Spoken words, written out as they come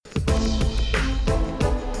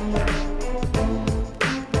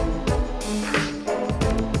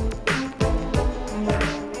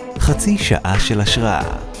חצי שעה של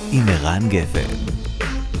השראה עם ערן גפן.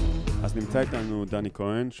 אז נמצא איתנו דני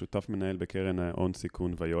כהן, שותף מנהל בקרן ההון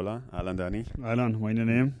סיכון ויולה. אהלן דני. אהלן, מה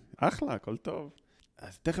העניינים? אחלה, הכל טוב.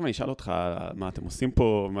 אז תכף אני אשאל אותך מה אתם עושים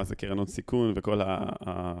פה, מה זה קרן הון סיכון וכל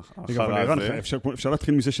החרה הזה. אפשר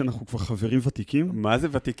להתחיל מזה שאנחנו כבר חברים ותיקים? מה זה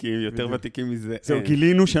ותיקים? יותר ותיקים מזה. זהו,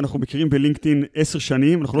 גילינו שאנחנו מכירים בלינקדאין 10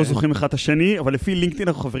 שנים, אנחנו לא זוכרים אחד את השני, אבל לפי לינקדאין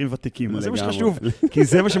אנחנו חברים ותיקים. זה מה שחשוב, כי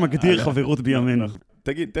זה מה שמגדיר חברות בימינו.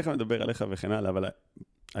 תגיד, תכף נדבר עליך וכן הלאה, אבל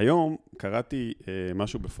היום קראתי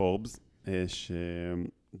משהו בפורבס,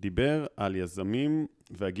 שדיבר על יזמים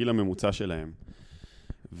והגיל הממוצע שלהם.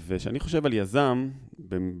 ושאני חושב על יזם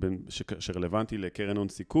שרלוונטי לקרן הון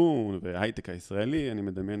סיכון והייטק הישראלי, אני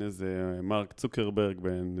מדמיין איזה מרק צוקרברג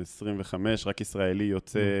בן 25, רק ישראלי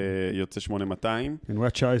יוצא 8200. הוא היה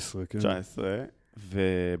 19, כן. 19,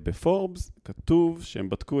 ובפורבס כתוב שהם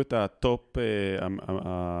בדקו את הטופ,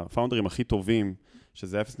 הפאונדרים הכי טובים,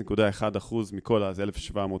 שזה 0.1% מכל אז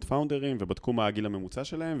 1,700 פאונדרים, ובדקו מה הגיל הממוצע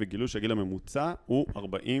שלהם, וגילו שהגיל הממוצע הוא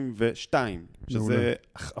 42, שזה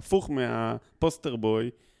הפוך מהפוסטר בוי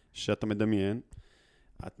שאתה מדמיין.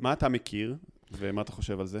 מה אתה מכיר, ומה אתה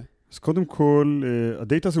חושב על זה? אז קודם כל,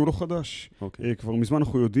 הדאטה הזה הוא לא חדש. כבר מזמן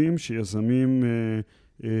אנחנו יודעים שיזמים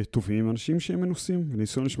טובים, אנשים שהם מנוסים,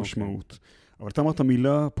 וניסיון יש משמעות. אבל אתה אמרת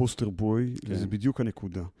מילה פוסטר בוי, וזה בדיוק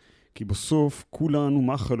הנקודה. כי בסוף כולנו,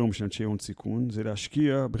 מה החלום של אנשי הון סיכון? זה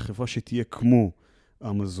להשקיע בחברה שתהיה כמו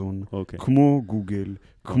אמזון, כמו גוגל,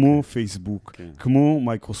 כמו פייסבוק, כמו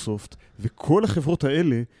מייקרוסופט, וכל החברות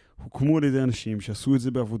האלה הוקמו על ידי אנשים שעשו את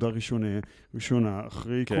זה בעבודה ראשונה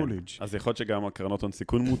אחרי קולג'. אז יכול להיות שגם הקרנות הון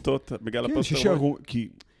סיכון מוטות בגלל הפוסטר? כי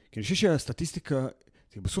אני חושב שהסטטיסטיקה,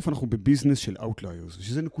 בסוף אנחנו בביזנס של Outliers,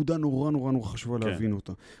 ושזו נקודה נורא חשובה להבין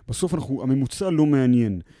אותה. בסוף הממוצע לא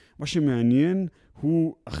מעניין. מה שמעניין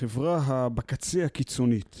הוא החברה בקצה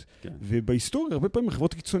הקיצונית. ובהיסטוריה, הרבה פעמים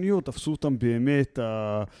החברות הקיצוניות תפסו אותם באמת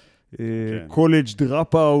קולג'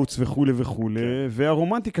 דראפ-אאוטס וכו',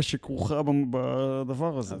 והרומנטיקה שכרוכה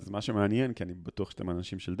בדבר הזה. אז מה שמעניין, כי אני בטוח שאתם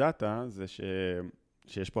אנשים של דאטה, זה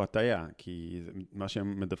שיש פה הטעיה, כי מה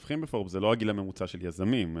שהם מדווחים בפורבס זה לא הגיל הממוצע של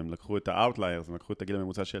יזמים, הם לקחו את ה-Outliers, הם לקחו את הגיל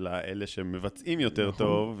הממוצע של אלה שמבצעים יותר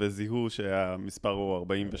טוב, וזיהו שהמספר הוא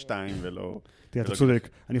 42 ולא... תראה, אתה צודק.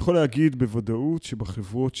 אני יכול להגיד בוודאות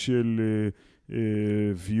שבחברות של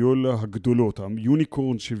ויולה הגדולות,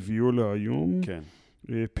 היוניקורן של ויולה היום,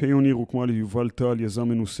 פיוניר הוקמה ליובל טל, יזם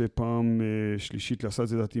מנוסה פעם שלישית, לעשה את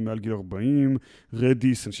זה דעתי מעל גיל 40,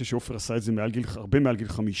 רדיס, אני חושב שאופר עשה את זה הרבה מעל גיל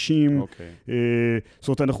 50. זאת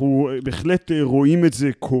אומרת, אנחנו בהחלט רואים את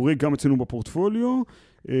זה קורה גם אצלנו בפורטפוליו,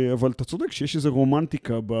 אבל אתה צודק שיש איזו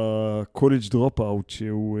רומנטיקה בקולג' דרופ-אאוט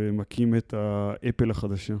שהוא מקים את האפל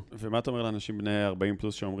החדשה. ומה אתה אומר לאנשים בני 40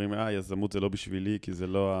 פלוס שאומרים, יזמות זה לא בשבילי, כי זה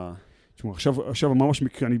לא תשמע, עכשיו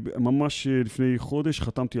אני ממש לפני חודש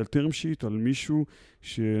חתמתי על טרם שיט, על מישהו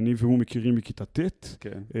שאני והוא מכירים מכיתה ט',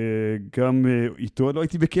 גם איתו לא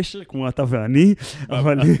הייתי בקשר, כמו אתה ואני,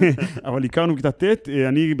 אבל הכרנו מכיתה ט',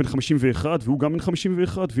 אני בן 51 והוא גם בן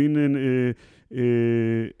 51, והנה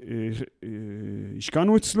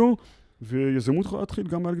השקענו אצלו, ויזמות יכולה להתחיל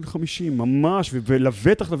גם מעל גיל 50, ממש,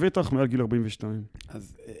 ולבטח מעל גיל 42.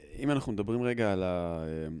 אז אם אנחנו מדברים רגע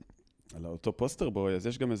על אותו פוסטר בוי, אז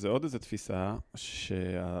יש גם עוד איזו תפיסה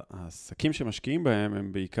שהעסקים שמשקיעים בהם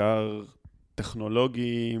הם בעיקר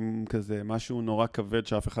טכנולוגיים, כזה משהו נורא כבד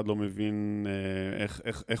שאף אחד לא מבין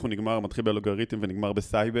איך הוא נגמר, מתחיל באלגוריתם ונגמר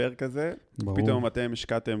בסייבר כזה. ברור. פתאום אתם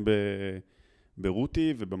השקעתם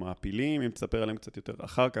ברותי ובמעפילים, אם תספר עליהם קצת יותר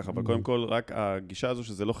אחר כך, אבל קודם כל רק הגישה הזו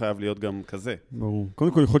שזה לא חייב להיות גם כזה. ברור.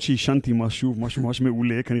 קודם כל יכול להיות שהשנתי משהו ממש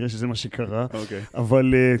מעולה, כנראה שזה מה שקרה,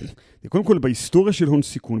 אבל קודם כל בהיסטוריה של הון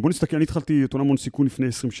סיכון, בוא נסתכל, אני התחלתי את עולם הון סיכון לפני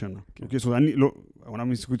 20 שנה. זאת אומרת, אני לא, העולם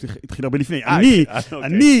הון סיכון התחיל הרבה לפני,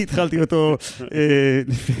 אני התחלתי אותו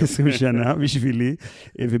לפני 20 שנה בשבילי,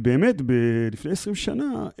 ובאמת לפני 20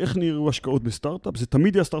 שנה, איך נראו השקעות בסטארט-אפ? זה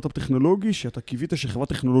תמיד היה סטארט-אפ טכנולוגי שאתה קיווית שחברה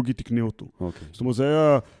טכנולוגית תקנה אותו. זאת אומרת, זה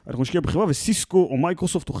היה, אנחנו נשקיע בחברה, וסיסקו או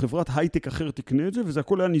מייקרוסופט או חברת הייטק אחרת תקנה את זה, וזה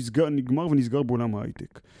הכל היה נגמר ונסגר בעולם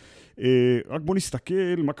ההייטק. רק בוא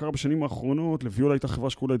נסתכל מה קרה בשנים האחרונות, לוויולה הייתה חברה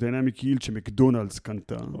שקוראים לה דיינמיק יילד שמקדונלדס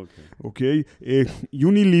קנתה, אוקיי?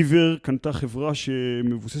 יוניליבר קנתה חברה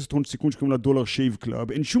שמבוססת הון סיכון שקוראים לה דולר שייב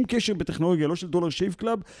קלאב, אין שום קשר בטכנולוגיה, לא של דולר שייב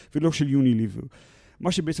קלאב ולא של יוניליבר.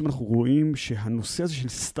 מה שבעצם אנחנו רואים שהנושא הזה של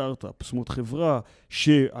סטארט-אפ, זאת אומרת חברה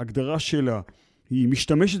שההגדרה שלה היא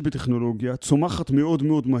משתמשת בטכנולוגיה, צומחת מאוד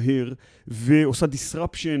מאוד מהר, ועושה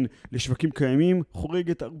disruption לשווקים קיימים,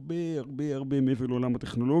 חורגת הרבה מעבר לעולם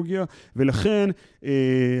הטכנולוגיה, ולכן,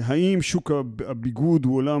 האם שוק הביגוד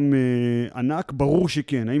הוא עולם ענק? ברור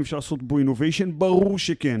שכן. האם אפשר לעשות בו innovation? ברור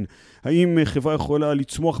שכן. האם חברה יכולה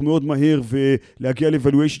לצמוח מאוד מהר ולהגיע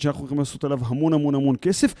ל-valuation שאנחנו יכולים לעשות עליו המון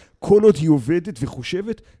כסף? כל עוד היא עובדת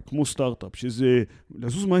וחושבת כמו סטארט-אפ, שזה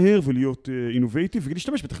לזוז מהר ולהיות innovative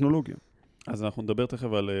ולהשתמש בטכנולוגיה. אז אנחנו נדבר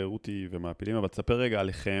תכף על רותי ומעפילים, אבל תספר רגע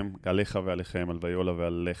עליכם, עליך ועליכם, על ויולה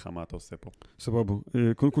ועליך, מה אתה עושה פה. סבבה.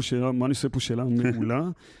 קודם כל שאלה, מה אני עושה פה? שאלה מעולה.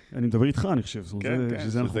 אני מדבר איתך, אני חושב. כן,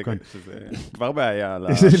 שזה אנחנו כאן. שזה כבר בעיה על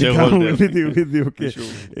השיירהולדר. בדיוק.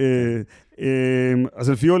 אז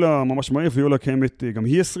על ויולה ממש מהר, ויולה קיימת גם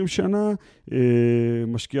היא 20 שנה,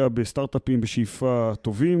 משקיעה בסטארט-אפים בשאיפה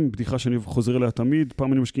טובים, בדיחה שאני חוזר אליה תמיד,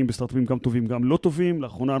 פעם אני משקיעים בסטארט-אפים גם טובים, גם לא טובים,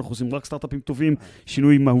 לאחרונה אנחנו עושים רק סטארט-אפים טובים,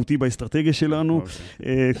 שינוי מהותי באסטרטגיה שלנו,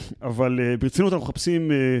 אבל ברצינות אנחנו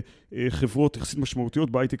מחפשים חברות יחסית משמעותיות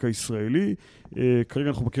בהייטק הישראלי, כרגע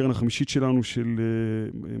אנחנו בקרן החמישית שלנו של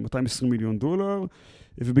 $220 מיליון,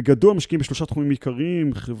 ובגדול משקיעים בשלושה תחומים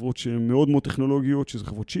עיקריים, חברות שהן מאוד מאוד טכנולוגיות, שזה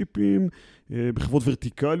חברות צ'יפים, בחברות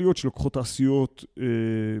ורטיקליות שלוקחות תעשיות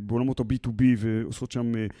בעולמות ה-B2B ועושות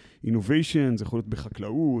שם innovation, זה יכול להיות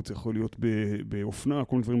בחקלאות, זה יכול להיות באופנה,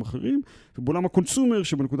 כל מיני דברים אחרים, ובעולם הקונסומר,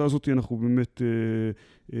 שבנקודה הזאת אנחנו באמת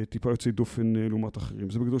טיפה יוצאי דופן לעומת אחרים.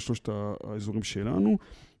 זה בגדול שלושת האזורים שלנו.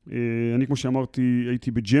 אני, כמו שאמרתי,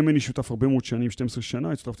 הייתי בג'מיני, שותף הרבה מאוד שנים, 12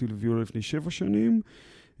 שנה, הצטרפתי לוויולה לפני 7 שנים,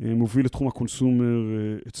 מוביל לתחום הקונסומר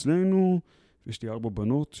אצלנו, יש לי 4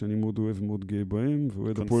 בנות שאני מאוד אוהב ומאוד גאה בהן.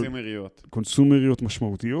 קונסומריות. קונסומריות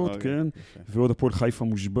משמעותיות, כן. ועוד הפועל חיפה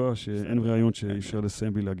מושבע, שאין רעיון שאפשר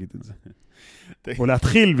לסיים בלי להגיד את זה. או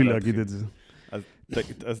להתחיל בלי להגיד את זה.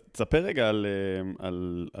 אז תספר רגע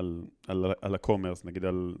על הקומרס, נגיד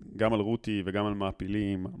גם על רותי וגם על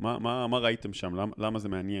מעפילים, מה ראיתם שם? למה זה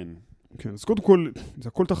מעניין? כן, אז קודם כל, זה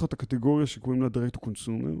הכל תחת הקטגוריה שקוראים לה direct to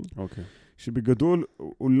consumer. אוקיי. שבגדול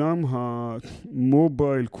עולם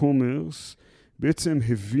המובייל קומרס בעצם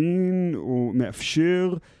הבין או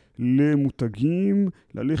מאפשר למותגים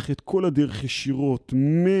ללכת כל הדרך ישירות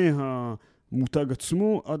מהמותג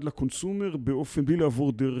עצמו עד לקונסומר באופן בלי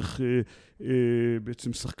לעבור דרך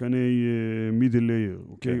בעצם שחקני middle layer,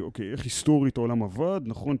 אוקיי? איך היסטורית העולם עבד,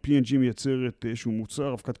 נכון? P&G מייצרת איזשהו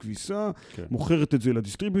מוצר, אבקת כביסה, מוכרת את זה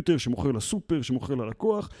לדיסטריביוטר, שמוכר לסופר, שמוכר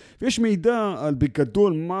ללקוח, ויש מידע על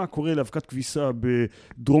בגדול מה קורה לאבקת כביסה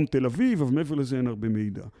בדרום תל אביב, אבל מעבר לזה אין הרבה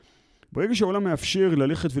מידע. ברגע שהעולם מאפשר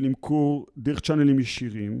ללכת ולמכור דרך צ'אנלים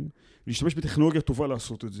ישירים, להשתמש בטכנולוגיה טובה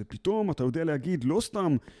לעשות את זה, פתאום אתה יודע להגיד לא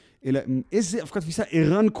סתם, אלא איזה אבקת כביסה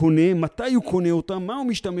ערן קונה, מתי הוא קונה אותה, מה הוא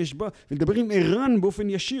משתמש בה, ולדבר עם ערן באופן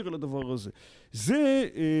ישיר על הדבר הזה. זה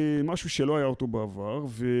משהו שלא היה אותו בעבר,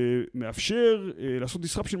 ומאפשר לעשות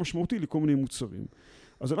disruption משמעותי לכל מיני מוצרים.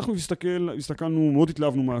 אז אנחנו הסתכלנו, מאוד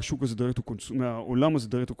התלהבנו מהשוק הזה, מהעולם הזה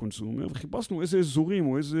direct to consumer, וחיפשנו איזה אזורים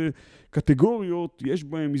או איזה קטגוריות יש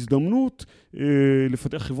בהם הזדמנות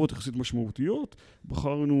לפתח חברות יחסית משמעותיות.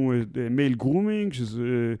 בחרנו מייל גרומינג,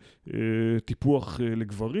 שזה טיפוח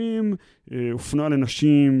לגברים, אופנה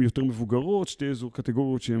לנשים יותר מבוגרות, שתי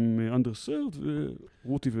קטגוריות שהן underserved,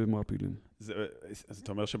 ורותי ומעפילים. אז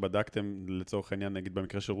אתה אומר שבדקתם לצורך העניין, נגיד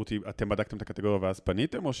במקרה של רותי, אתם בדקתם את הקטגוריה ואז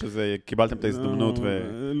פניתם, או שזה קיבלתם את ההזדמנות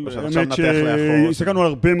או שעכשיו נתח לאחור? הסתכלנו על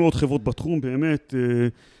הרבה מאוד חברות בתחום, באמת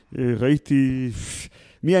ראיתי,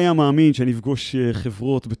 מי היה מאמין שאני אפגוש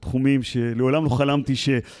חברות בתחומים שלעולם לא חלמתי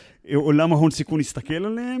שעולם ההון סיכון יסתכל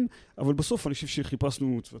עליהם, אבל בסוף אני חושב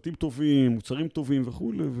שחיפשנו צוותים טובים, מוצרים טובים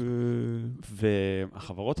וכו'.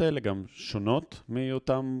 והחברות האלה גם שונות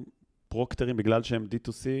מאותם פרוקטרים בגלל שהם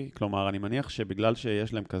D2C, כלומר, אני מניח שבגלל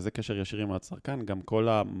שיש להם כזה קשר ישיר עם הצרכן, גם כל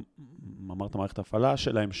אמרת מערכת ההפעלה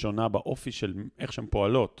שלהם שונה באופי של איך שהן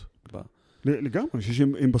פועלות. לגמרי, אני חושב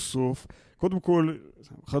שהם בסוף, קודם כל,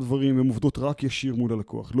 אחד הדברים, הם עובדות רק ישיר מול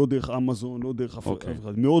הלקוח, לא דרך אמזון, לא דרך אף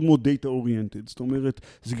אחד, מאוד מאוד data oriented, זאת אומרת,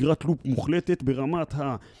 סגירת לופ מוחלטת ברמת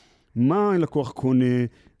מה הלקוח קונה,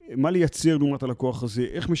 מה לייצר לעומת הלקוח הזה,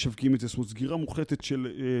 איך משווקים את זה, זאת אומרת, סגירה מוחלטת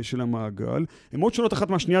של המעגל. הן מאוד שונות אחת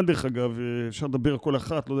מהשנייה, דרך אגב, אפשר לדבר על כל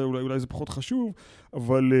אחת, לא יודע, אולי זה פחות חשוב,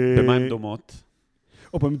 אבל... במה הן דומות?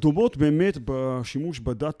 הן דומות באמת בשימוש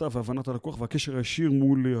בדאטה והבנת הלקוח והקשר הישיר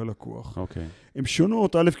מול הלקוח. אוקיי. הן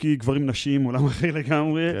שונות, א', כי גברים נשים, עולם אחר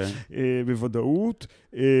לגמרי, בוודאות.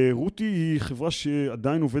 רותי היא חברה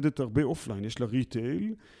שעדיין עובדת הרבה אופליין, יש לה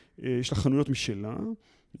ריטייל, יש לה חנויות משלה,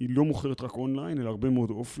 היא לא מוכרת רק אונליין, אלא הרבה מאוד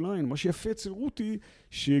אופליין. מה שיפה אצל רותי,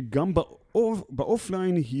 שגם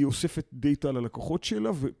באופליין היא אוספת דאטה ללקוחות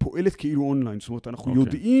שלה, ופועלת כאילו אונליין. זאת אומרת, אנחנו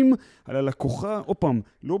יודעים על הלקוחה, עוד פעם,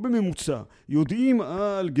 לא בממוצע, יודעים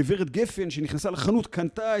על גברת גפן שנכנסה לחנות,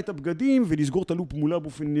 קנתה את הבגדים, ולסגור את הלופ מולה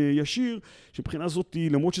באופן ישיר, שבחינה הזאת,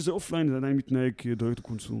 למרות שזה אופליין, זה עדיין מתנהג כדרייט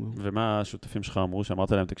קונסומר. ומה השותפים שלך אמרו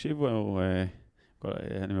שאמרת להם, תקשיבו,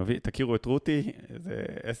 אני מביא, תכירו את רותי, זה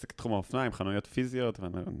עסק תחום האופניים, חנויות פיזיות,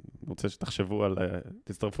 ואני רוצה שתחשבו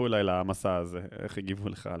תצטרפו אליי למסע הזה, איך הגיבו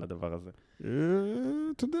לך על הדבר הזה?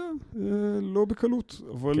 אתה יודע, לא בקלות,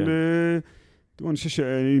 אבל אני חושב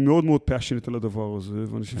שאני מאוד מאוד passionate על הדבר הזה,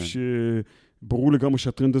 ואני חושב שברור לגמרי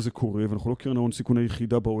שהטרנד הזה קורה, ואנחנו לא קרן ההון סיכון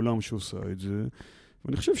היחידה בעולם שעושה את זה,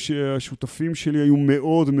 ואני חושב שהשותפים שלי היו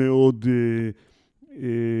מאוד מאוד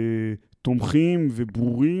תומכים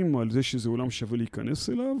וברורים על זה שזה עולם שווה להיכנס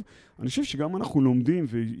אליו. אני חושב שגם אנחנו לומדים,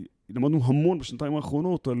 ולמדנו המון בשנתיים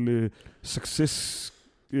האחרונות על success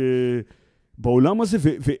בעולם הזה,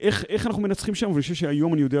 ואיך אנחנו מנצחים שם, ואני חושב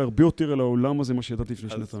שהיום אני יודע הרבה יותר על העולם הזה, מה שידעתי לפני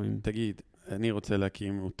שנתיים. תגיד, אני רוצה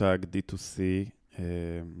להקים מותג D2C,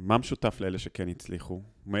 מה משותף לאלה שכן הצליחו?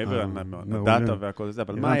 מעבר לדאטה והכל זה,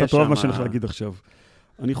 אבל מה יש שם? אתה טוב מה שאני הולך להגיד עכשיו.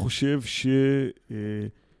 אני חושב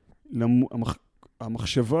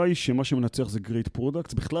המחשבה היא שמה שמנצח זה great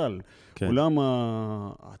products, בכלל, עולם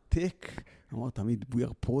הטק, אמר תמיד, we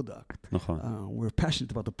are product. נכון. We're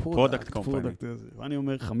passionate about the product. product company. ואני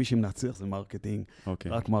אומר לך, מי שמנצח זה מרקטינג,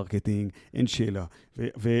 רק מרקטינג, אין שאלה.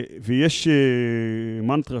 ויש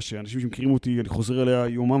מנטרה שאנשים שמכירים אותי, אני חוזר אליה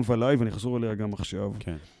יומם ולילה, ואני חוזר אליה גם עכשיו.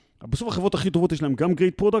 בסוף החברות הכי טובות יש להם גם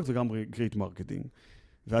great product וגם great marketing.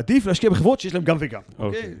 ועדיף להשקיע בחברות שיש להם גם וגם,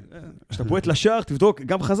 אוקיי? כשאתה בועט לשער, תבדוק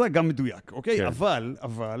גם חזק, גם מדויק, אוקיי?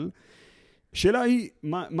 אבל, השאלה היא,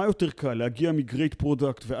 מה יותר קל? להגיע מ-great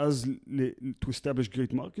product ואז to establish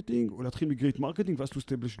great marketing, או להתחיל מ-great marketing ואז to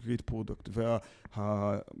establish great product?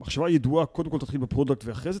 והמחשבה הידועה, קודם כל תתחיל בפרודקט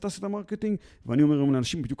ואחרי זה תעשה את המרקטינג, ואני אומר היום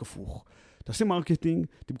לאנשים בדיוק הפוך. תעשה מרקטינג,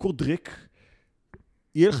 תמכור דרק,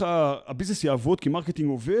 יהיה לך, הביזנס יעבוד כי מרקטינג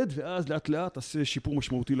עובד, ואז לאט לאט תעשה שיפור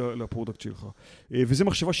משמעותי לפרודקט שלך. וזו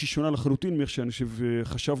מחשבה שהיא שונה לחלוטין מאיך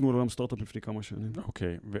שחשבנו על עולם סטארט-אפ לפני כמה שנים.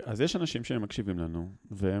 אוקיי, אז יש אנשים שהם מקשיבים לנו,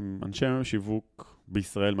 והם אנשי שיווק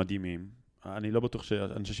בישראל מדהימים. אני לא בטוח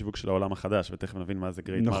שאנשי שיווק של העולם החדש, ותכף נבין מה זה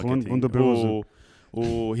גרייט מרקטינג. נכון, בוא נדבר על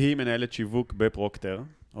זה. היא מנהלת שיווק בפרוקטר,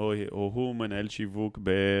 או הוא מנהל שיווק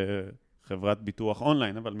בחברת ביטוח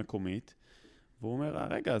אונליין, אבל מקומית. והוא אומר,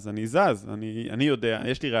 רגע, אז אני זז, אני יודע,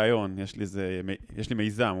 יש לי רעיון, יש לי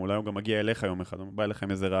מיזם, אולי הוא גם מגיע אליך יום אחד, הוא בא אליך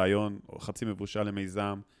עם איזה רעיון, או חצי מבושל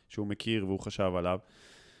למיזם, שהוא מכיר והוא חשב עליו.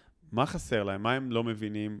 מה חסר להם? מה הם לא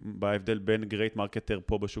מבינים בהבדל בין גרייט מרקטר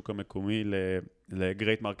פה בשוק המקומי,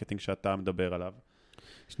 לגרייט מרקטינג שאתה מדבר עליו?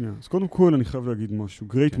 שנייה, אז קודם כל אני חייב להגיד משהו.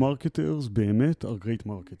 גרייט מרקטרס באמת are great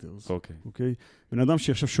marketers. אוקיי? בן אדם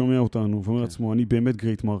שעכשיו שומע אותנו, ואומר לעצמו, אני באמת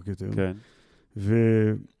גרייט מרקטר. כן.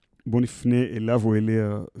 בוא נפנה אליו או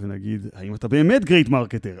אליה ונגיד, האם אתה באמת גרייט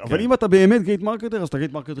מרקטר? אבל אם אתה באמת גרייט מרקטר, אז אתה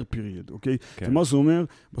גרייט מרקטר פיריד, אוקיי? ומה זה אומר?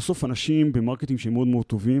 בסוף אנשים במרקטינג שהם מאוד מאוד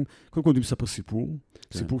טובים, קודם כל יודעים לספר סיפור,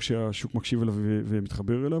 סיפור שהשוק מקשיב אליו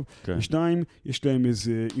ומתחבר אליו, ושתיים, יש להם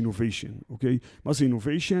איזה innovation, אוקיי? מה זה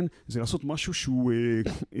innovation? זה לעשות משהו שהוא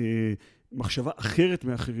מחשבה אחרת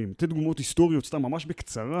מאחרים. תן דוגמאות היסטוריות, סתם ממש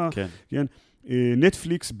בקצרה, כן?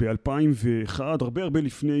 נטפליקס ב-2001, הרבה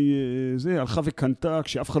לפני זה, הלכה וקנתה,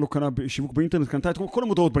 כשאף אחד לא קנה שיווק באינטרנט, קנתה את כל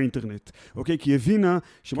המודעות באינטרנט, אוקיי? כי היא הבינה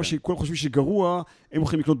שמה שכולם חושבים שגרוע, הם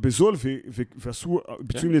יכולים לקנות בזול, ועשו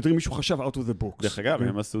ביצועים נהדרים, מישהו חשב out of the box. דרך אגב,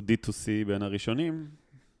 הם עשו D2C בין הראשונים,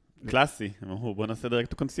 קלאסי, הם אמרו, בוא נעשה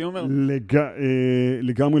direct to consumer.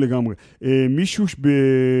 לגמרי. מישהו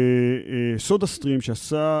בסודה סטרים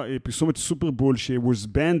שעשה פרסומת סופרבול, ש-was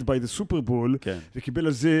banned by the סופרבול, וקיבל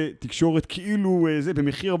על זה תקשורת כאילו זה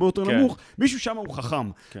במחיר הרבה יותר נמוך, מישהו שם הוא חכם,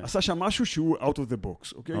 עשה שם משהו שהוא out of the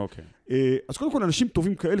box, אוקיי? אז קודם כל, אנשים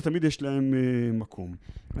טובים כאלה תמיד יש להם מקום.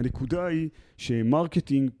 הנקודה היא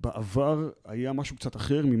שמרקטינג בעבר היה משהו קצת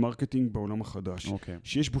אחר ממרקטינג בעולם החדש,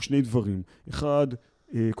 שיש בו שני דברים. אחד,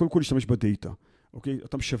 קודם כל להשתמש בדאטה, אוקיי?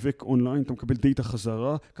 אתה משווק אונליין, אתה מקבל דאטה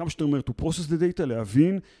חזרה, כמה שאתה אומר, to process the data,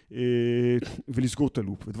 להבין ולסגור את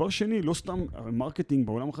הלופ. ודבר שני, לא סתם מרקטינג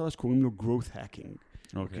בעולם החדש, קוראים לו growth hacking,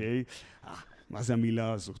 אוקיי? מה זה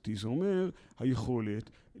המילה הזאת? זה אומר, היכולת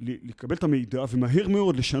לקבל את המידע ומהר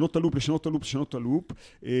מאוד לשנות את הלופ,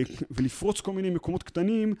 ולפרוץ כל מיני מקומות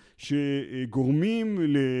קטנים שגורמים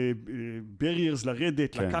לבריארס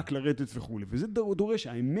לרדת, לקק לרדת וכו'. וזה דורש,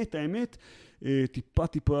 האמת,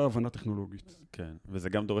 טיפה הבנה טכנולוגית. כן, וזה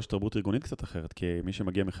גם דורש תרבות ארגונית קצת אחרת, כי מי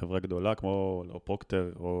שמגיע מחברה גדולה, כמו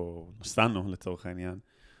פרוקטר או סאנו לצורך העניין,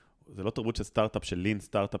 זה לא תרבות של סטארט-אפ, של לין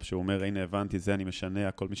סטארט-אפ, שהוא אומר, הנה, הבנתי, זה אני משנה,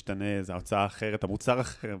 הכל משתנה, זה הרצאה אחרת, המוצר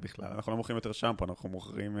אחר בכלל. אנחנו לא מוכרים יותר שמפו, אנחנו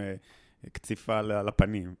מוכרים קציפה על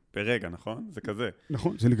הפנים, ברגע, נכון? זה כזה.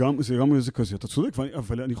 נכון, זה לגמרי זה כזה, אתה צודק,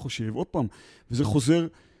 אבל אני חושב, עוד פעם, וזה חוזר,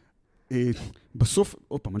 בסוף,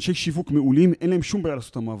 עוד פעם, אנשי שיווק מעולים, אין להם שום בעיה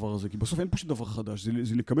לעשות את המעבר הזה, כי בסוף אין פשוט דבר חדש,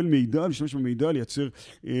 זה לקבל מידע, להשתמש במידע, לייצר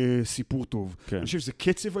סיפור טוב. כן. אני חושב שזה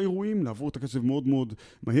קצב האירועים, לעבור את הקצב מאוד מאוד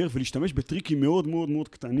מהר, ולהשתמש בטריקים מאוד מאוד מאוד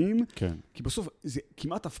קטנים, כן. כי בסוף זה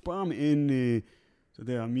כמעט אף פעם אין, אתה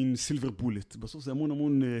יודע, מין סילבר בולט. בסוף זה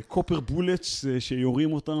המון קופר בולטס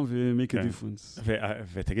שיורים אותם ו-make a difference.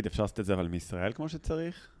 ותגיד, אפשר לעשות את זה אבל מישראל כמו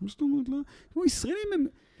שצריך? זאת אומרת, לא. כמו ישראלים הם...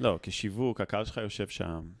 לא, כשיווק, הקהל שלך יושב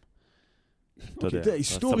שם. אתה יודע,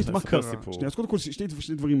 היסטורית, מה קרה? שנייה, אז קודם כל,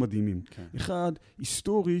 שני דברים מדהימים. אחד,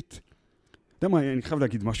 היסטורית, אתה יודע מה, אני חייב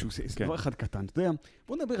להגיד משהו, זה דבר אחד קטן, אתה יודע,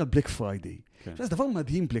 בוא נדבר על בלק פריידיי. זה דבר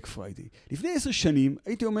מדהים, בלק פריידיי. לפני 10 שנים,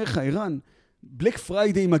 הייתי אומר לך, ערן, בלק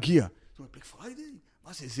פריידיי מגיע. זאת אומרת, בלק פריידיי?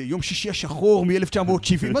 מה זה? זה יום שישי השחור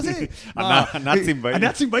מ-1970, מה זה? הנאצים באים.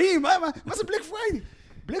 הנאצים באים, מה זה בלק פריידיי?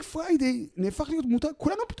 בלק פריידיי נהפך להיות מותג,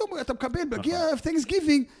 כולנו פתאום, אתה מקבל, מגיע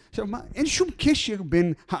Thanksgiving, עכשיו מה, אין שום קשר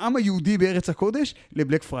בין העם היהודי בארץ הקודש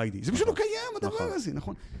לבלק פריידיי, זה פשוט לא קיים הדבר הזה,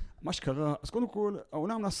 נכון? מה שקרה, אז קודם כל,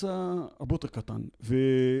 העולם נעשה הרבה יותר קטן,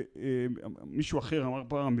 ומישהו אחר אמר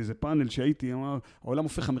פעם, באיזה פאנל שהייתי, אמר, העולם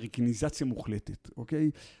הופך אמריקניזציה מוחלטת,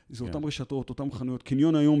 אוקיי? זה אותם רשתות, אותם חנויות,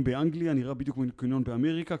 קניון היום באנגליה נראה בדיוק כמו קניון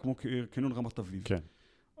באמריקה, כמו קניון רמת אביב.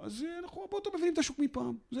 אז אנחנו הרבה יותר מבינים את השוק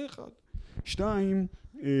מפעם, זה אחד. 2,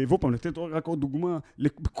 ועוד פעם, לתת רק עוד דוגמה,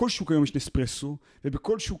 בכל שוק היום יש נספרסו,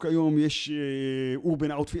 ובכל שוק היום יש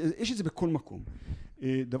אורבן אאוטפיט, יש את זה בכל מקום.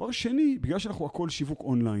 דבר שני, בגלל שאנחנו הכל שיווק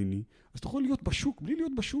אונלייני, אז אתה יכול להיות בשוק, בלי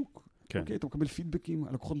להיות בשוק. אוקיי, אתה מקבל פידבקים,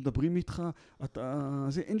 הלקוחות מדברים איתך,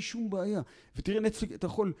 אין שום בעיה. ותראה נטפליקס,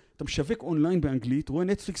 אתה משווק אונליין באנגלית, רואה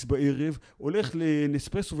נטפליקס בערב, הולך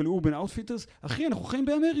לנספרסו ולאורבן אאוטפיטרס, אחי, אנחנו חיים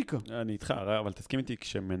באמריקה. אני איתך, אבל תסכים איתי,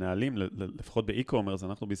 כשמנהלים, לפחות באי-קומרס,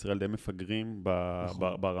 אנחנו בישראל די מפגרים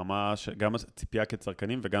ברמה, גם הציפייה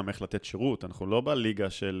כצרכנים וגם איך לתת שירות. אנחנו לא בליגה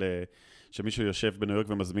שמישהו יושב בניו יורק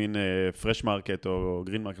ומזמין פרש מרקט או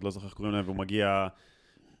גרין מרקט, לא זוכר איך קוראים להם, והוא מגיע,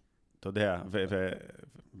 אתה יודע,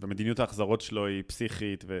 ומדיניות ההחזרות שלו היא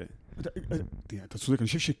פסיכית אתה צודק, אני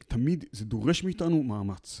חושב שתמיד זה דורש מאיתנו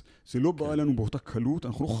מאמץ. זה לא בא אלינו באותה קלות,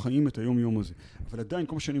 אנחנו לא חיים את היום הזה. אבל עדיין,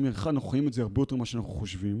 כל מה שאני אומר, אחד, אנחנו חיים את זה הרבה יותר ממה שאנחנו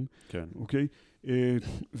חושבים. כן. אוקיי?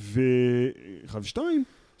 ואחד ושתיים,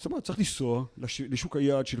 סבבה, צריך לנסוע לשוק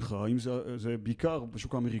היעד שלך, אם זה בעיקר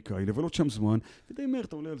בשוק האמריקאי, לבלות שם זמן, ודי מהר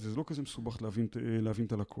אתה עולה על זה, זה לא כזה מסובך להבין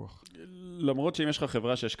את הלקוח. למרות שאם יש לך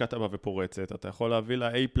חברה שהשקעת בה ופורצת, אתה יכול להביא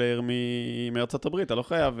לה A-פלייר מארצות הברית, אתה לא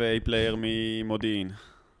חייב A-פלייר ממודיעין.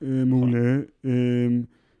 מעולה.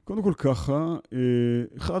 קודם כל ככה,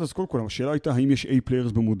 אחד, אז קודם כל, השאלה הייתה, האם יש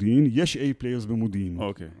A-פליירס במודיעין? יש A-פליירס במודיעין.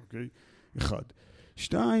 אוקיי. אחד.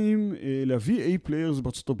 2, להביא A-פליירס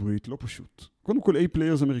בארצות הברית, לא פשוט. קודם כל,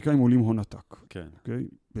 A-פליירס אמריקאים עולים הון עתק. כן. אוקיי?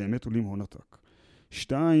 באמת עולים הון עתק.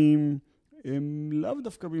 2, הם לאו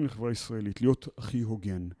דווקא באים לחברה ישראלית, להיות הכי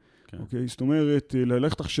הוגן. אוקיי? זאת אומרת,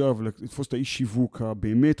 ללכת עכשיו, לתפוס את האיש שיווק,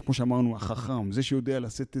 באמת, כמו שאמרנו, החכם, זה שיודע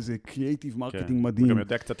לעשות איזה קריאייטיב מרקטינג מדהים. הוא גם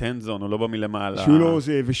יודע קצת הנדזון, הוא לא בא מלמעלה. שהוא לא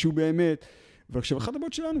זה, ושהוא באמת. ועכשיו, אחת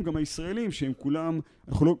הבעיות שלנו, גם הישראלים, שהם כולם,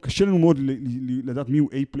 קשה לנו מאוד לדעת מי הוא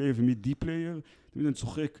A-פלייר ומי D-פלייר. תמיד אני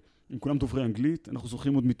צוחק, הם כולם דוברי אנגלית, אנחנו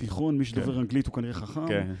זוכרים עוד מתיכון, מי שדובר אנגלית הוא כנראה חכם.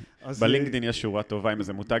 כן, בלינקדין יש שורה טובה עם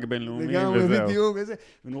איזה מותג בינלאומי, וזהו. לגמרי, בדיוק, וזה.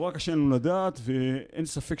 ונורא קשה לנו לדעת, ואין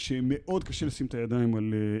ספק שמאוד קשה לשים את הידיים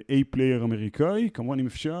על A-פלייר אמריקאי, כמובן אם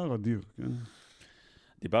אפשר, אדיר.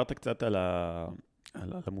 דיברת קצת על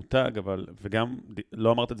המותג, וגם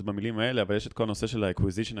לא אמרת את זה במילים האלה, אבל יש את כל הנושא של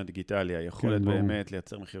האקוויזישן הדיגיטלי, היכולת באמת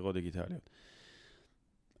לייצר מחירות דיגיטליות.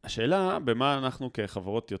 השאלה, במה אנחנו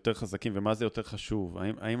כחברות יותר חזקים, ומה זה יותר חשוב?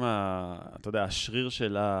 האם אתה יודע, השריר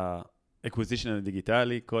של האקוויזישן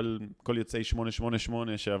הדיגיטלי, כל יוצאי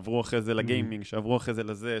 888 שעברו אחרי זה לגיימינג, שעברו אחרי זה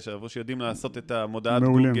לזה, שיודעים לעשות את המודעת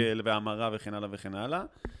גוגל והאמרה וכן הלאה וכן הלאה,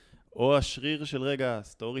 או השריר של רגע,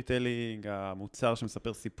 סטורי טלינג, המוצר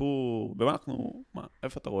שמספר סיפור, במה אנחנו,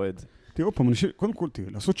 איפה אתה רואה את זה? תראו פעם, קודם כל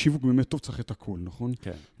תראה, לעשות שיווק באמת טוב צריך את הכל, נכון?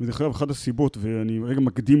 כן. וזה חייב אחת הסיבות, ואני רגע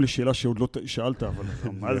מקדים לשאלה שעוד לא שאלת, אבל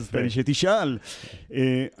מה זה תן לי שתשאל?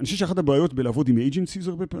 אני חושב שאחת הבעיות בלעבוד עם agencies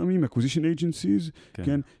הרבה פעמים, acquisition agencies,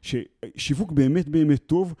 כן, ששיווק באמת באמת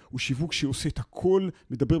טוב, הוא שיווק שעושה את הכל,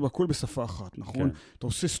 מדבר בהכל בשפה אחת, נכון? אתה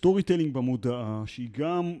עושה סטורי טלינג במודעה, שהיא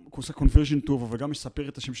גם עושה conversion טוב, אבל גם מספר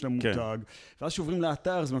את השם של המותג, ואז שעוברים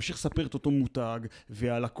לאתר, זה ממשיך לספר את אותו מותג,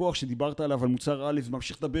 והלקוח שדיברת עליו על מוצר א', זה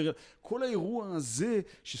ממשיך לדבר כל האירוע הזה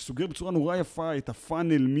שסוגר בצורה נורא יפה את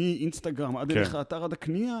הפאנל מאינסטגרם עד אליך האתר עד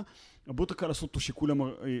הקנייה, הרבה יותר קל לעשות אותו שכולם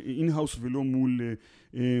אין-האוס ולא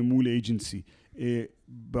מול אייג'נסי.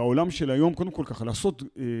 בעולם של היום, קודם כל ככה, לעשות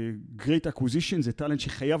great acquisition זה טלנט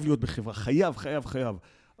שחייב להיות בחברה, חייב.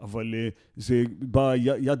 אבל זה בא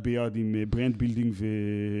יד ביד עם ברנד בילדינג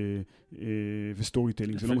וסטורי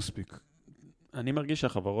טיילינג, זה לא מספיק. אני מרגיש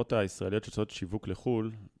שהחברות הישראליות שעושות שיווק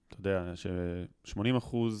לחול, אתה יודע,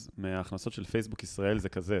 ש80% מההכנסות של פייסבוק ישראל זה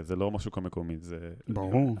כזה, זה לא משהו כמקומי.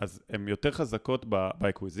 ברור. אז הן יותר חזקות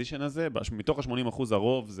באקוויזישן הזה, מתוך ה80%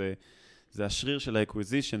 הרוב זה השריר של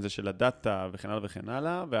האקוויזישן, זה של הדאטה וכן הלאה וכן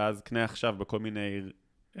הלאה, ואז קנה עכשיו בכל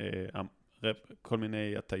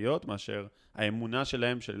מיני הטיות, מאשר האמונה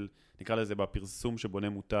שלהם של, נקרא לזה, בפרסום שבונה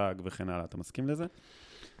מותג וכן הלאה. אתה מסכים לזה?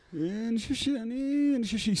 אני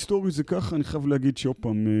חושב שהיסטורית זה ככה, אני חייב להגיד שעוד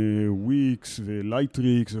פעם, וויקס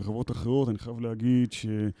ולייטריקס וחברות אחרות, אני חייב להגיד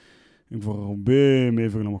שהן כבר הרבה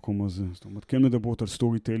מעבר למקום הזה. זאת אומרת, כן מדברות על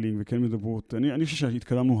סטורי טיילינג וכן מדברות, אני חושב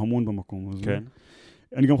שהתקדמנו המון במקום הזה. כן.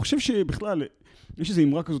 אני גם חושב שבכלל, יש איזו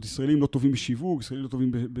אמרה כזאת, ישראלים לא טובים בשיווק, ישראלים לא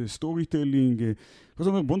טובים בסטורי טיילינג. זאת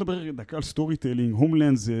אומרת, בוא נדבר דקה על סטורי טיילינג,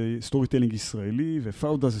 הומלנד זה סטורי טיילינג ישראלי,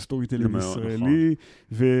 ופאודה זה סטורי טיילינג ישראלי,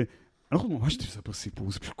 אנחנו ממש תספר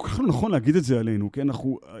סיפור, זה פשוט כל כך לא נכון להגיד את זה עלינו, כן?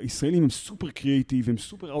 הישראלים הם סופר קריאיטיב, הם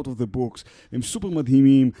סופר out of the box, הם סופר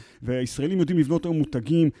מדהימים, והישראלים יודעים לבנות היום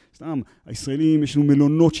מותגים, סתם, הישראלים, יש לנו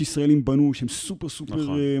מלונות שישראלים בנו, שהם סופר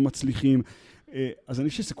מצליחים, אז אני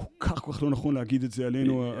חושב שזה כל כך לא נכון להגיד את זה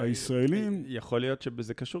עלינו, הישראלים. יכול להיות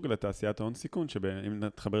שזה קשור לתעשיית ההון סיכון, שאם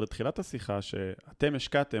נתחבר לתחילת השיחה, שאתם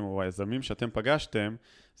השקעתם, או היזמים שאתם פגשתם,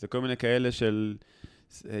 זה כל מיני כאלה של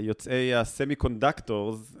יוצאי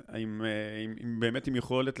הסמי-קונדקטורס, באמת עם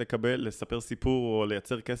יכולת לספר סיפור או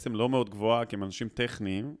לייצר קסם לא מאוד גבוהה, כי הם אנשים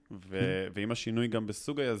טכניים, ועם השינוי גם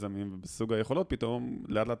בסוג היזמים ובסוג היכולות, פתאום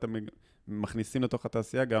לאט לאט הם מכניסים לתוך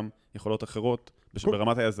התעשייה גם יכולות אחרות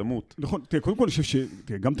ברמת היזמות. נכון, תראה, קודם כל אני חושב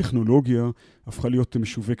שגם טכנולוגיה הפכה להיות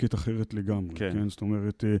משווקת אחרת לגמרי, כן? זאת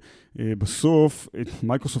אומרת, בסוף,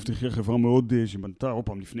 מייקרוסופט היא חברה מאוד שבנתה, עוד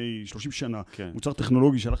פעם, לפני 30 שנה, מוצר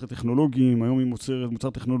טכנולוגי שהלך לטכנולוגים, היום היא מוצרת מוצר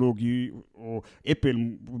טכנולוגי, או אפל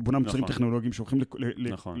בונה מוצרים טכנולוגיים שהולכים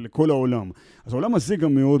לכל העולם. אז העולם הזה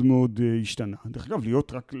גם מאוד מאוד השתנה. דרך אגב,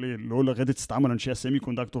 להיות רק לא לרדת סתם על אנשי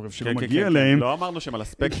הסמי-קונדקטור, שלא מגיע להם. לא אמרנו שהם על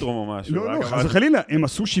הספקטרום או משהו. לא, חס וחלילה, הם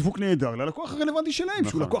עשו שיווק נהדר ללקוח הרלוונטי שלהם,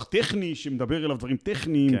 שהוא לקוח טכני, שמדבר אליו דברים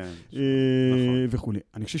טכניים וכו'.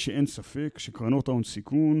 אני חושב שאין ספק שקרנות ההון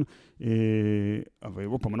סיכון, אבל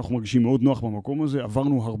פעם אנחנו מרגישים מאוד נוח במקום הזה,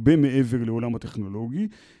 עברנו הרבה מעבר לעולם הטכנולוגי,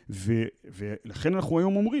 ולכן אנחנו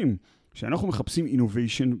היום אומרים שאנחנו מחפשים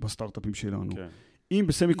innovation בסטארט-אפים שלנו. אם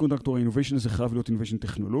בסמי-קונדקטור ה-innovation הזה חייב להיות innovation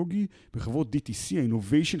טכנולוגי, בחברות DTC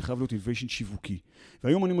ה-innovation חייב להיות innovation שיווקי.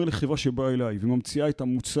 והיום אני אומר לחברה שבאה אליי וממציאה את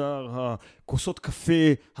המוצר, הכוסות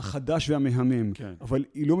קפה החדש והמהמם, אבל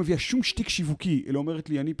היא לא מביאה שום שטיק שיווקי, אלא אומרת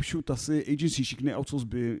לי, אני פשוט אעשה agency שיקנה outsource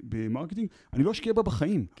במרקטינג, אני לא אשקיע בה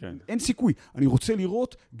בחיים. אין סיכוי. אני רוצה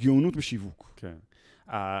לראות גאונות בשיווק. כן.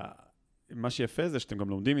 מה שיפה זה שאתם גם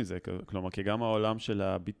לומדים מזה, כלומר, כי גם העולם של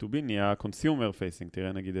ה-B2B נהיה consumer facing,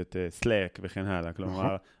 תראה נגיד את Slack וכן הלאה,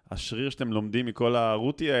 כלומר, השריר שאתם לומדים מכל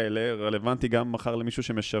הרותי האלה, רלוונטי גם מחר למישהו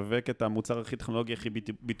שמשווק את המוצר הכי טכנולוגי, הכי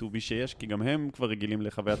B2B שיש, כי גם הם כבר רגילים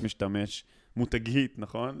לחוויית משתמש מותגית,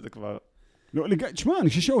 נכון? זה כבר... לא, תשמע, אני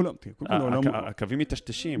חושב שהעולם... הקווים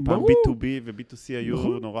מתשטשים, פעם B2B ו-B2C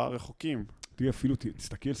היו נורא רחוקים. תראה, אפילו,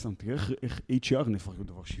 תסתכל סתם, תראה איך HR נהפך להיות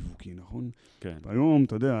דבר שיווקי, נכון? כן. והיום,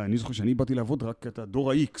 אתה יודע, אני זוכר שאני באתי לעבוד רק את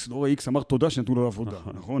דור ה-X, דור ה-X אמר תודה שנתנו לו לעבודה,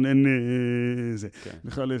 נכון? אין זה.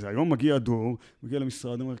 בכלל איזה, היום מגיע הדור, מגיע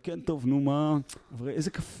למשרד, אומר, כן, טוב, נו מה, אבל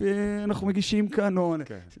איזה קפה אנחנו מגישים כאן, או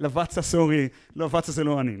לבצע, סורי, לבצע זה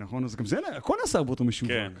לא אני, נכון? אז גם זה, הכל נעשה הרבה אותו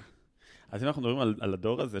משווק. כן. אז אם אנחנו מדברים על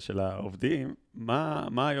הדור הזה של העובדים,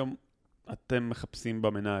 מה היום אתם מחפשים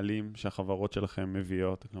במנהלים שהחברות שלכם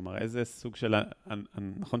מביאות? כלומר, איזה סוג של...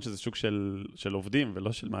 נכון שזה סוג של עובדים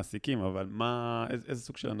ולא של מעסיקים, אבל איזה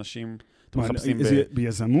סוג של אנשים אתם מחפשים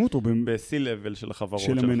ביזמות או ב-C-level של החברות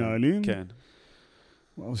שלכם? של המנהלים? כן.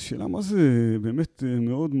 וואו, שאלה מה זה באמת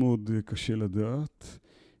מאוד מאוד קשה לדעת.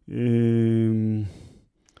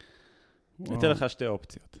 אני אתן לך שתי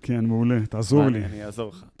אופציות. כן, מעולה, תעזור לי. אני אעזור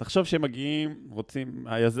לך. תחשוב שהם מגיעים, רוצים,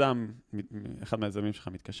 היזם, אחד מהיזמים שלך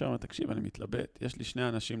מתקשר, אומר, תקשיב, אני מתלבט, יש לי שני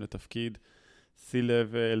אנשים לתפקיד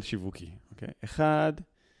C-level שיווקי, אוקיי? אחד,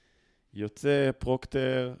 יוצא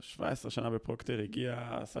פרוקטר, 17 שנה בפרוקטר, הגיע,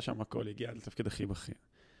 עשה שם הכל, הגיע לתפקיד הכי בכיר.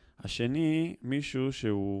 השני, מישהו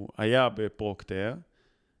שהוא היה בפרוקטר,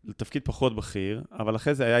 לתפקיד פחות בכיר, אבל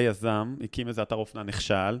אחרי זה היה יזם, הקים איזה אתר אופנה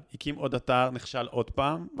נכשל, הקים עוד אתר, נכשל עוד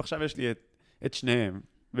פעם, ועכשיו יש לי את שניהם.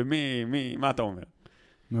 מה אתה אומר?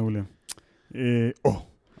 מעולה.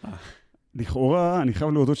 לכאורה, אני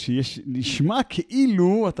חייב להודות נשמע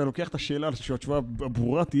כאילו אתה לוקח את השאלה, שהתשובה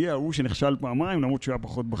הברורה תהיה ההוא שנכשל פעמיים, למרות שהוא היה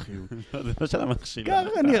פחות בכיר. זה לא שאלה מכשילה.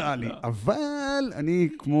 ככה נראה לי. אבל אני,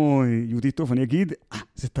 כמו יהודי טוב, אני אגיד,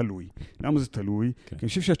 זה תלוי. למה זה תלוי? כי אני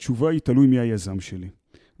חושב שהתשובה היא תלוי מי היזם שלי.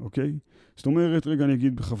 אוקיי? זאת אומרת, רגע, אני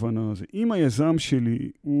אגיד בכוונה זה. אם היזם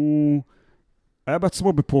שלי הוא היה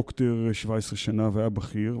בעצמו בפרוקטר 17 שנה והיה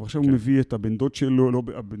בכיר, ועכשיו הוא מביא את הבן דוד שלו, לא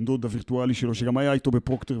הבן דוד הווירטואלי שלו, שגם היה איתו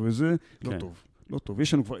בפרוקטר וזה, לא טוב. לא טוב,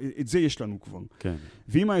 יש לנו כבר, את זה יש לנו כבר. כן.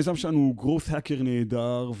 ואם היזם שלנו הוא growth hacker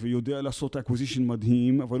נהדר, ויודע לעשות acquisition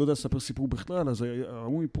מדהים, אבל לא יודע לספר סיפור בכלל, אז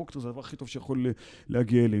הוא מפרוקטר זה הדבר הכי טוב שיכול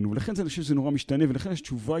להגיע אלינו. ולכן אני חושב שזה נורא משתנה, ולכן יש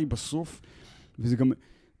תשובה היא בסוף, וזה גם,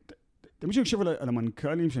 תמיד שאני חושב על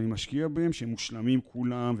המנכ"לים שאני משקיע בהם, שהם מושלמים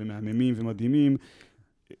כולם, ומהממים ומדהימים,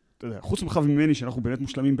 אתה יודע, חוץ ממך וממני, שאנחנו באמת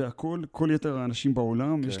מושלמים בהכל, כל יתר האנשים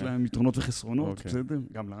בעולם, יש להם יתרונות וחסרונות, בסדר?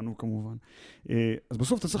 גם לנו כמובן. אז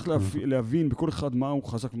בסוף אתה צריך להבין בכל אחד מה הוא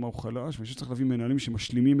חזק ומה הוא חלש, ואני צריך להבין מנהלים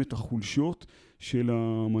שמשלימים את החולשות של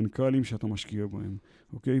המנכ"לים שאתה משקיע בהם,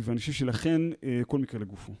 אוקיי? ואני חושב שלכן כל מקרה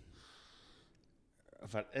לגופו.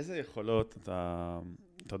 אבל איזה יכולות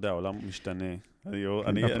אתה יודע, העולם משתנה.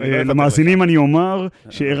 למאזינים אני אומר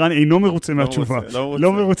שערן אינו מרוצה מהתשובה.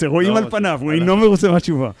 לא מרוצה, רואים על פניו, הוא אינו מרוצה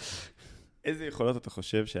מהתשובה. איזה יכולות אתה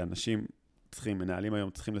חושב שאנשים צריכים, מנהלים היום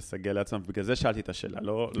צריכים לסגל לעצמם, בגלל זה שאלתי את השאלה,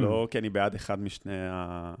 לא כי אני בעד אחד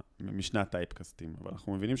משני הטייפקאסטים, אבל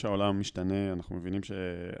אנחנו מבינים שהעולם משתנה, אנחנו מבינים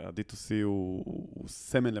שה-D2C הוא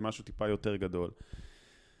סמן למשהו טיפה יותר גדול.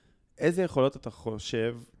 איזה יכולות אתה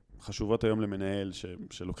חושב חשובות היום למנהל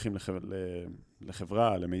שלוקחים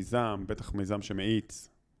לחברה, למיזם, בטח מיזם שמאיץ?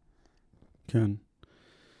 כן.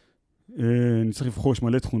 אני צריך לבחור, יש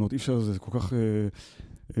מלא תכונות, אי אפשר, זה כל כך...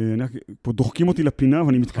 פה דוחקים אותי לפינה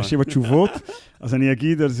ואני מתקשה בתשובות, אז אני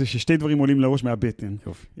אגיד על זה ששתי דברים עולים לראש מהבטן.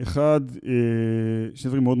 אחד, שני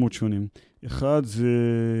דברים מאוד מאוד שונים. אחד זה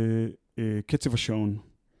קצב השעון,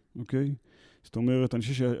 אוקיי? זאת אומרת, אני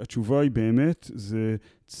חושב שהתשובה היא באמת, זה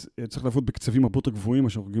צריך לעבוד בקצבים הרבה יותר גבוהים, מה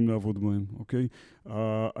שאנחנו רגילים לעבוד בהם, אוקיי?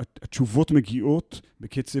 התשובות מגיעות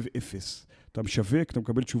בקצב 0. אתה משווק, אתה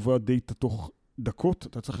מקבל תשובה דאטה תוך דקות,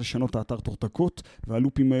 אתה צריך לשנות את האתר תוך דקות,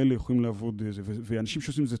 והלופים האלה יכולים לעבוד, ואנשים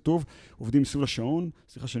שעושים את זה טוב, עובדים מסביב לשעון,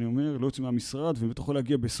 סליחה שאני אומר, לא יוצאים מהמשרד, ובאמת יכול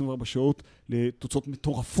להגיע ב-24 שעות לתוצאות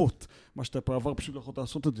מטורפות, מה שאתה בעבר פשוט לא יכול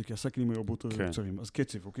לעשות את זה, כי הסייקלים היו הרבה יותר קצרים. אז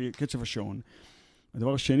קצב, אוקיי? קצב השעון.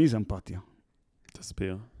 הדבר השני זה אמפתיה.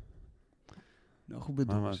 תסביר.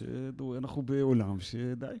 אנחנו בעולם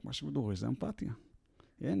שדי, מה שמדורש זה אמפתיה.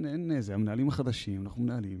 אין זה, המנהלים החדשים, אנחנו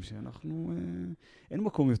מנהלים שאנחנו, אין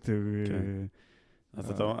מקום יותר...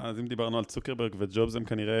 אז אם דיברנו על צוקרברג וג'ובס הם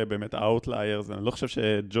כנראה באמת האוטליירס, אני לא חושב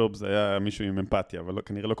שג'ובס היה מישהו עם אמפתיה, אבל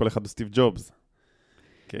כנראה לא כל אחד הוא סטיב ג'ובס.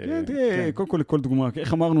 כן, תראה, קודם כל לכל דוגמה,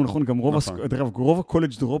 איך אמרנו, נכון, גם רוב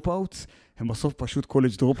הקולג' דרופ-אוטס הם בסוף פשוט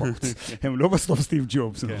קולג' דרופ-אוטס, הם לא בסוף סטיב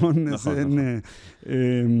ג'ובס, נכון?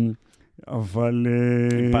 אבל...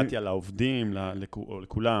 אמפתיה לעובדים,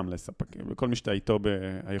 לכולם, לספקים, לכל מי שאתה איתו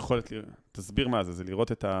ביכולת, תסביר מה זה, זה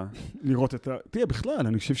לראות את ה... תראה, בכלל,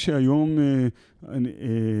 אני חושב שהיום,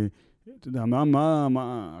 אתה יודע,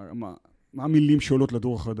 מה המילים שעולות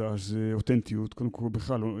לדור החדש? זה אותנטיות, קודם כל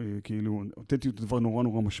בכלל, כאילו, אותנטיות זה דבר נורא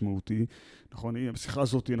נורא משמעותי, נכון? בשיחה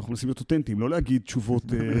הזאת אנחנו מנסים להיות אותנטיים, לא להגיד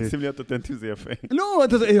תשובות... מנסים להיות אותנטיים זה יפה. לא,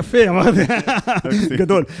 יפה, אמרתי,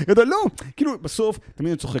 גדול, לא, כאילו, בסוף, תמיד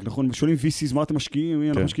אני צוחק, נכון? שואלים VCs, מה אתם משקיעים?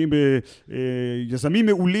 אנחנו משקיעים ביזמים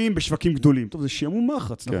מעולים בשווקים גדולים. טוב, זה שיעמום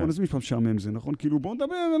מחץ, נכון? איזה משפט משעמם זה, נכון? כאילו, בואו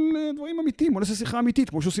נדבר על דברים אמיתיים, בואו נעשה שיחה אמיתית,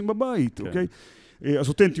 כמו שעושים בבית, אוקיי? אז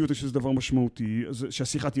אותנטיות יש איזה דבר משמעותי,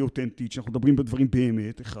 שהשיחה תהיה אותנטית, שאנחנו מדברים בדברים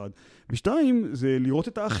באמת, אחד. ושתיים, זה לראות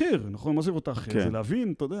את האחר, נכון? מה זה לראות את האחר? זה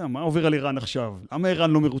להבין, אתה יודע, מה עובר על ערן עכשיו? למה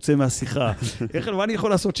ערן לא מרוצה מהשיחה? מה אני יכול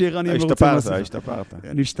לעשות שערן יהיה מרוצה מהשיחה? השתפרת.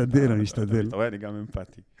 אני אשתדל. אתה רואה, אני גם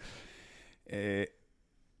אמפתי.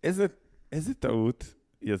 איזה טעות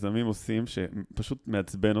יזמים עושים שפשוט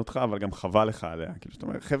מעצבן אותך, אבל גם חבל לך עליה. כאילו, זאת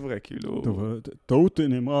אומרת, חבר'ה, כאילו... טוב, טעות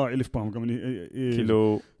נאמרה 1000 פעם, גם אני...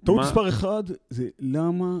 כאילו... טעות מספר אחד, זה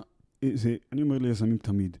למה... אני אומר ליזמים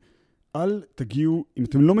תמיד, אל תגיעו, אם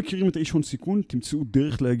אתם לא מכירים את האיש הון סיכון, תמצאו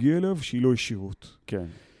דרך להגיע אליו שהיא לא ישירות. כן.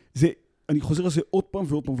 אני חוזר על זה עוד פעם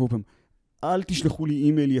ועוד פעם ועוד פעם. אל תשלחו לי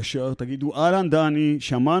אימייל ישר, תגידו, אהלן דני,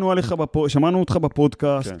 שמענו אותך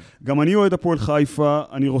בפודקאסט, גם אני אוהד הפועל חיפה,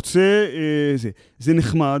 אני רוצה, זה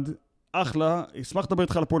נחמד, אחלה, אשמח לדבר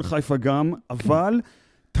איתך על הפועל חיפה גם, אבל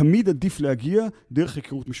תמיד עדיף להגיע דרך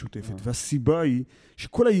היכרות משותפת. והסיבה היא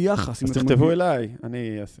שכל היחס... אז תכתבו אליי,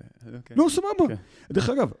 אני אעשה. לא, סבבה. דרך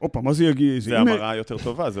אגב, מה זה יגיע? זה המראה יותר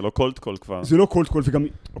טובה, זה לא קולד קול כבר. זה לא קולד קול, וגם,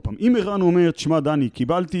 פעם, אם ערן אומר, תשמע דני,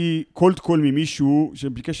 קיבלתי קולד קול ממישהו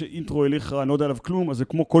שביקש אינטרו אליך, אני לא יודע עליו כלום, אז זה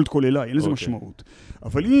כמו קולד קול אליי, אין לזה משמעות.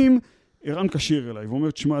 אבל אם ערן קשיר אליי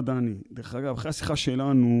ואומר, תשמע דני, דרך אגב, אחרי השיחה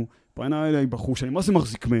שלנו, פנה אליי בחור שאני מה זה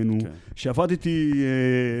מחזיק ממנו, שעבדתי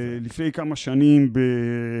לפני כמה שנים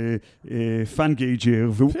בפאנגייג'ר,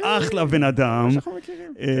 והוא אחלה בן אדם,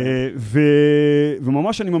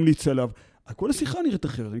 וממש אני ממליץ עליו. כל השיחה נראית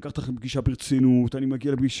אחרת, אני אקח את הפגישה ברצינות, אני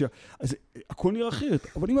מגיע לפגישה, אז הכל נראה אחרת,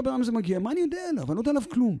 אבל אם הבן אדם הזה מגיע, מה אני יודע עליו? אני לא יודע עליו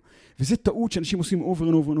כלום. וזה טעות שאנשים עושים over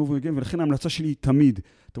and over and over again, ולכן ההמלצה שלי היא תמיד.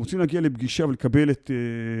 אתם רוצים להגיע לפגישה ולקבל את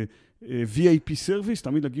VIP סרוויס,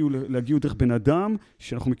 תמיד להגיעו דרך בן אדם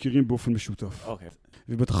שאנחנו מכירים באופן משותף. אוקיי.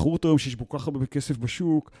 ובתחרות היום שיש בו כל כך הרבה כסף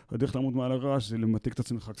בשוק, הדרך לעמוד מעל הרעש זה למתק את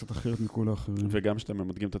עצמך קצת אחרת מכל האחרים. וגם כשאתם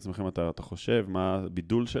ממדגים את עצמכם, אתה חושב מה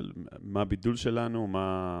הבידול שלנו,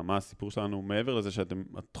 מה הסיפור שלנו, מעבר לזה שאתם,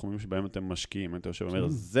 התחומים שבהם אתם משקיעים, אתה יושב ואומר,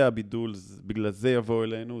 זה הבידול, בגלל זה יבוא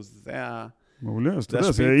אלינו, זה ה... מעולה, אז אתה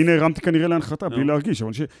יודע, הנה הרמתי כנראה להנחתה, בלי להרגיש,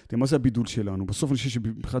 אבל מה זה הבידול שלנו? בסוף אני חושב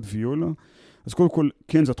שבבחינת ויולה, אז קודם כל,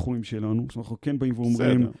 כן, זה התחומים שלנו, זאת אומרת, אנחנו כן באים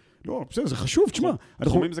ואומרים, לא, בסדר, זה חשוב, תשמע.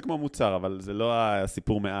 התחומים זה כמו מוצר, אבל זה לא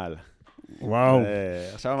הסיפור מעל. וואו.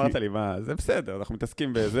 עכשיו אמרת לי, מה, זה בסדר, אנחנו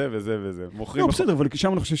מתעסקים בזה וזה וזה. לא, בסדר, אבל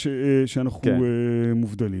שם אני חושב שאנחנו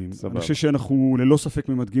מובדלים. אני חושב שאנחנו ללא ספק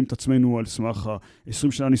ממדגים את עצמנו על סמך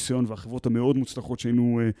ה-20 שנה ניסיון והחברות המאוד מוצלחות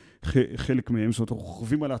שהיינו חלק מהם. זאת אומרת, אנחנו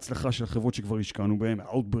חושבים על ההצלחה של החברות שכבר השקענו בהן,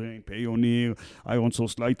 Outbrain, Payoneer, Iron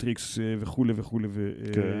Source, Lightrix וכו' וכו'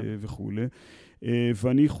 וכו'.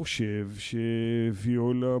 ואני חושב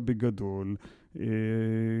שוויולה בגדול,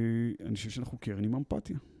 אני חושב שאנחנו קרן עם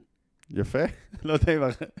אמפתיה. יפה, לא יודע אם...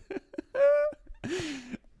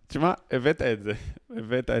 תשמע, הבאת את זה,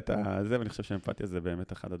 הבאת את זה, ואני חושב שאמפתיה זה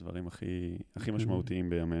באמת אחד הדברים הכי משמעותיים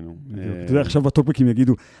בימינו. אתה יודע, עכשיו בטוקבקים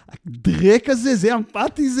יגידו, הדרק הזה, זה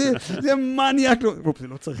אמפתי, זה מניאק, זה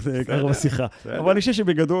לא צריך ככה בשיחה. אבל אני חושב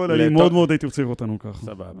שבגדול, אני מאוד מאוד הייתי רוצה לראות אותנו ככה.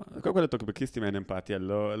 סבבה. קודם כל לטוקבקיסטים אין אמפתיה,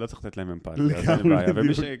 לא צריך לתת להם אמפתיה, זה אין בעיה.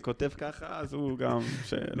 ומי שכותב ככה, אז הוא גם,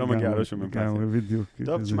 שלא מגיע לו שום אמפתיה. בדיוק.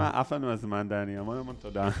 טוב, תשמע, אף לנו הזמן, דני, המון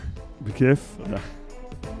תודה. בכיף. תודה.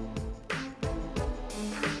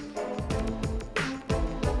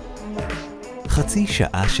 חצי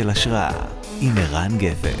שעה של השראה עם ערן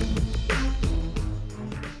גפן.